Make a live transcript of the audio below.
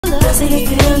Doesn't it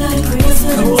feel like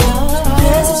Christmas?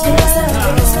 Doesn't it feel like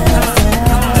Christmas?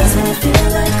 Doesn't it feel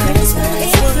like Christmas?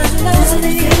 Doesn't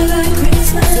it feel like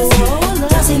Christmas?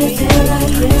 Doesn't it feel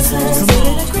like Christmas?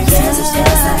 Yes, it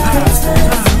feels like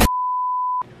Christmas.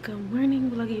 Good morning,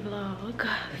 vloggy vlog.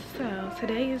 So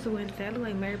today is Wednesday. I look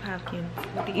like Mary Poppins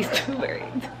with these two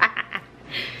words.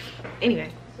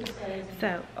 Anyway,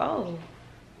 so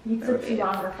you took too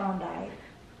long, her phone died.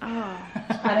 Oh,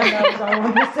 I don't know if I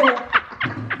want to say.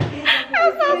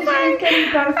 I'm so sorry.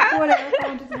 Her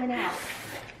phone just went out.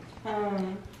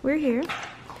 We're here.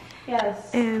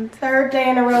 Yes. And third day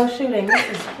in a row shooting. This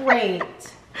is great.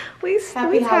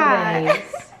 Happy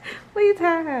holidays. We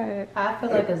tired. I feel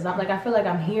like I feel like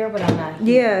I'm here, but I'm not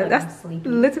here. Yeah, like that's I'm sleepy.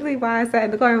 literally why I sat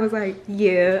in the car and was like,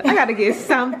 yeah, I gotta get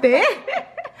something. Is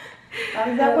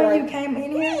that when you came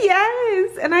in here?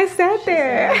 Yes, and I sat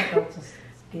there.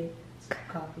 Get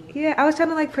coffee. Yeah, I was trying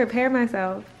to like prepare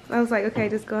myself. I was like, okay,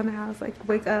 just go in the house, like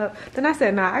wake up. Then I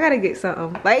said, nah, I gotta get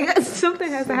something. Like something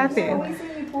has to happen. So we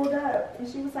seen you pulled up, and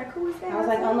she was like, "Who is that?" I was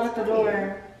like, "Unlock the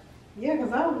door." Yeah,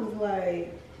 because I was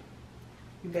like,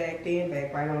 you back then,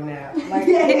 back right on now. Like,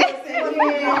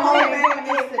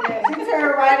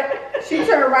 she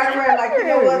turned right around like, you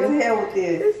know what, to hell with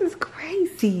this. This is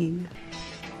crazy.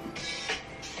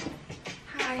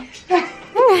 Hi.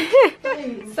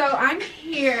 So I'm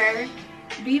here,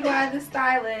 BY the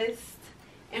stylist,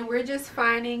 and we're just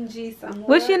finding G some looks.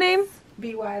 What's your name?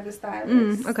 BY the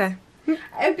stylist. Okay.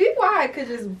 And BY could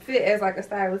just fit as like a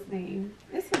stylist name.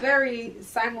 It's a very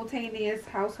simultaneous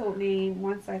household name.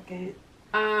 1 second.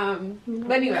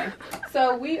 But anyway,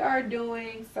 so we are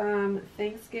doing some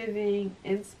Thanksgiving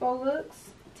inspo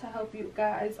looks to help you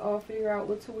guys all figure out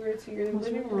what to wear to your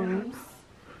living rooms.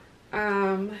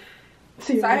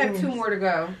 So I have 2 more to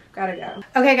go. Gotta go.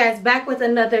 Okay guys, back with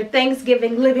another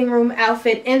Thanksgiving living room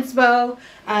outfit inspo.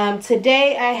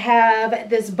 Today I have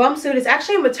this bump suit. It's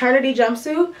actually a maternity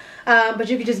jumpsuit, but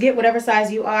you can just get whatever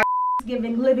size you are.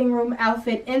 Thanksgiving living room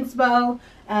outfit inspo.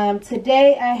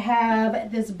 Today I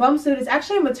have this bump suit. It's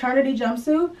actually a maternity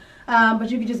jumpsuit, but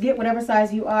you can just get whatever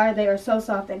size you are. They are so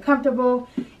soft and comfortable.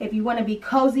 If you want to be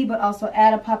cozy but also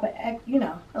add a pop of, you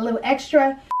know, a little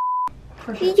extra.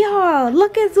 Y'all,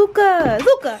 look at Zuka.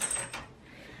 Zuka.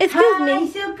 Excuse me. Hi,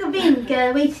 Zuka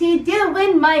Vinka. What you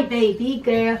doing, my baby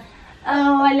girl?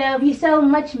 Oh, I love you so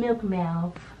much, Milk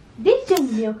Mouth. This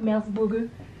is Milk Mouth booger.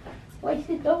 What's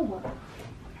it over?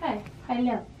 Hi,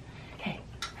 hello. Hey,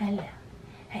 hello.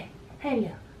 Hey,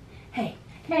 hello. Hey,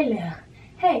 hello.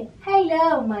 Hey,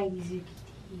 hello, my Zuki.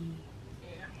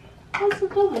 What's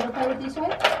it over? I'll play with this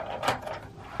one.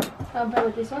 I'll play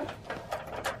with this one.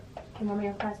 Come on,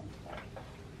 your present.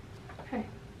 Hey.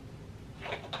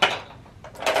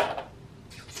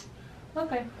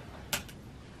 Okay.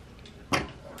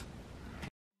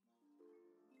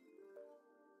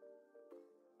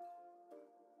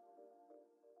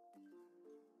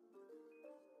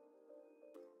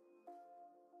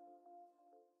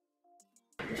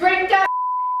 Drink up.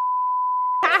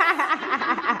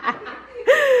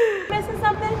 Missing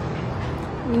something?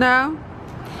 No.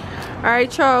 All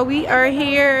right, y'all. We are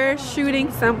here shooting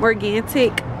some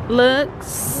organic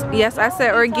looks. Yes, I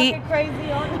said organic.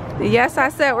 Yes, I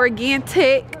said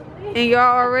organic. And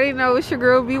y'all already know it's your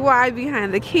girl BY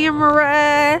behind the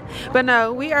camera. But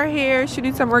no, we are here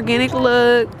shooting some organic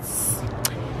looks.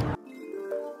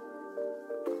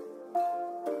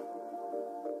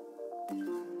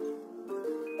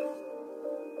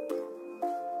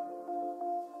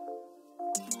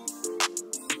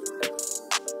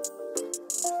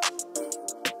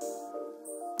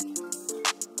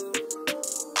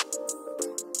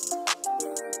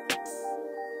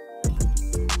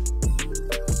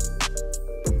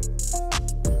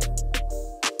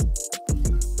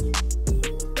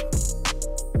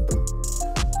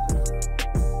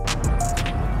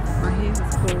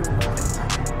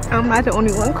 I'm not the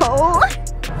only one cold.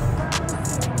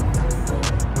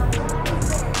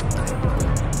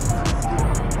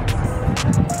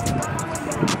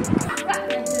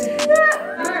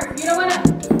 You know what?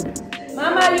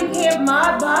 Mama, you can't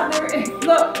bother.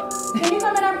 Look, can you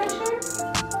come in our picture?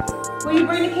 Will you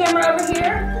bring the camera over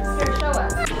here? Here, show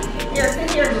us. Here, sit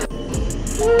here.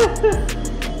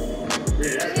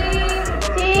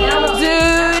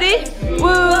 Duty,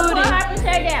 woody.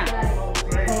 Stay down.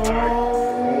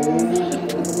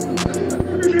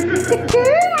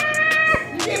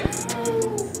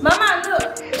 Mama, look.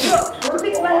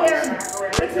 Fix my hair.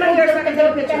 Fix my hair so I can take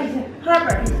a picture.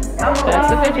 Harper. That's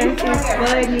the picture.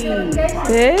 Funny.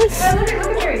 This?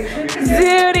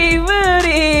 Duty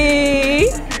Woody.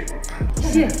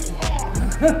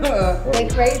 They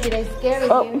crazy. They scary.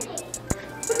 Oh.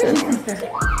 Look at your sister.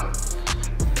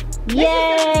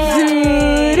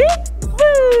 Yay!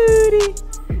 Zooty.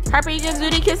 Harper, you give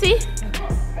Zooty kissy?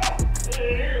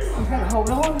 Hold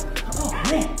on. Oh,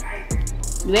 man.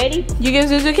 You ready? You give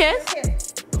Zuzu kiss?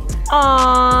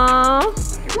 Aww.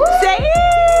 Say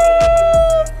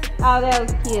it. Oh, that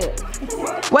was cute.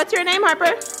 What's your name,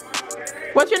 Harper?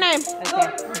 What's your name? Okay.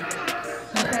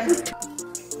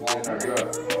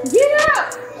 Get up!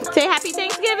 Say happy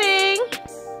Thanksgiving.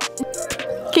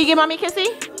 Can you give mommy a kissy?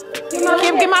 Give mommy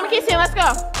a kissy and let's go.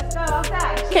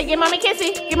 Okay, give mommy a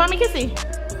kissy. Give mommy a kissy.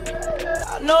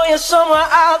 I know you're somewhere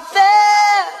out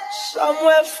there,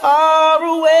 somewhere far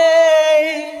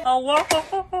away. I want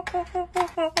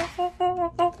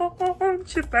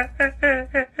you back.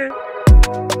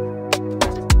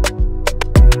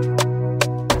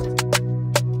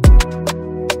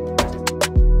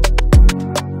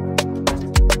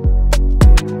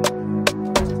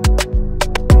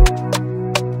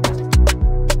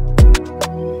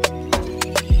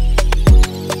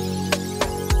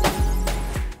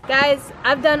 Guys,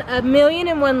 I've done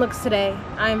 1,000,001 looks today.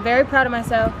 I am very proud of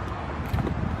myself.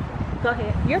 Go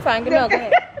ahead. You're fine. No, go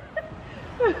ahead.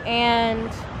 And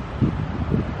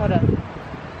hold up.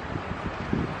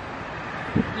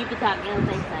 You can talk.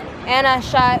 And I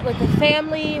shot with the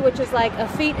family, which is like a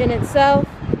feat in itself.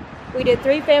 We did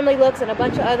 3 family looks and a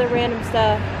bunch of other random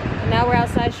stuff. And now we're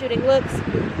outside shooting looks.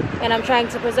 And I'm trying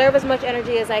to preserve as much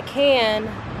energy as I can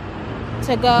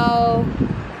to go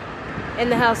in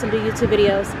the house and do YouTube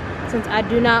videos, since I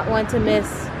do not want to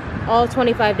miss all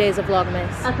 25 days of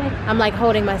Vlogmas. Okay. I'm like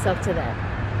holding myself to that.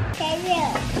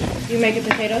 You making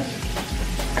potatoes?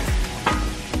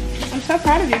 I'm so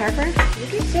proud of you, Harper.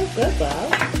 This is so good,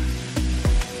 bro.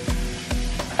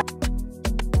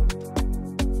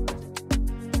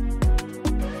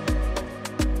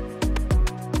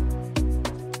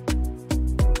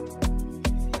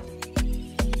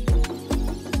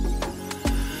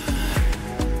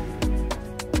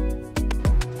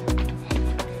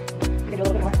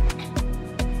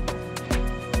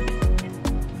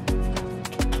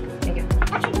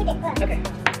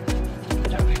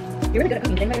 You're really good at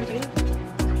cooking. Did anybody ever tell you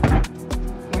that?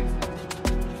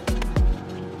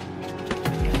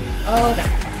 Oh, okay.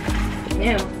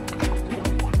 Now.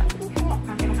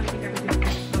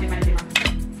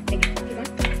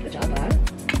 Good job, Bob.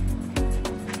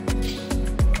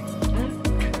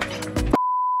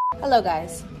 Hello,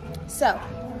 guys. So,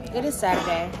 it is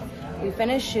Saturday. We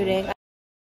finished shooting.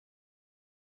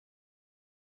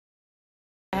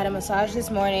 I had a massage this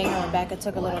morning. I went back and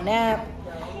took a little nap.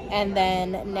 And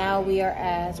then now we are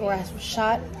I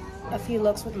shot a few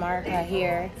looks with Mark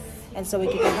here, and so we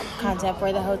could get content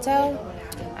for the hotel.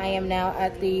 I am now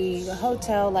at the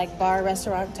hotel, like bar,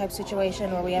 restaurant type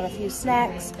situation where we have a few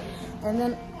snacks. And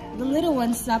then the little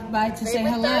one stopped by to say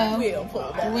hello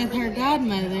with her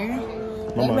godmother.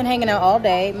 They've been hanging out all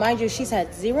day. Mind you, she's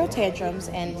had 0 tantrums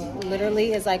and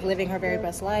literally is like living her very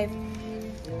best life.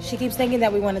 She keeps thinking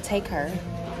that we want to take her.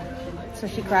 So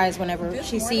she cries whenever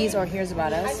she sees or hears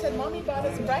about us. I said, Mommy bought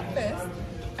us breakfast.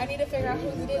 I need to figure out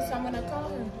whose it is, so I'm going to call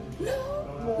her.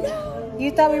 No. You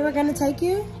thought we were going to take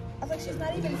you? I was like, she's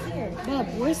not even here. Bob,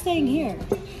 we're staying here.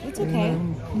 It's okay.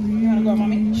 You want to go,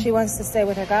 Mommy? She wants to stay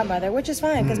with her godmother, which is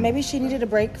fine, because maybe she needed a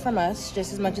break from us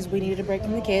just as much as we needed a break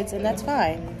from the kids, and that's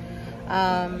fine.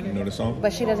 You know the song?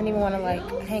 But she doesn't even want to, like,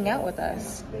 hang out with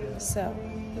us. So,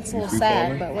 it's a little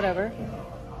sad, but whatever.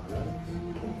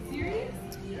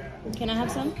 Can I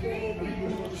have some?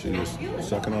 She just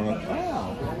sucking on it.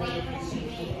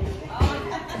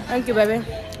 Thank you, baby.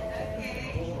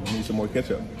 Need some more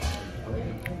ketchup.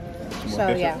 So,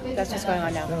 yeah, that's what's going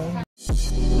on now.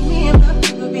 Me and my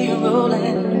people be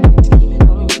rolling.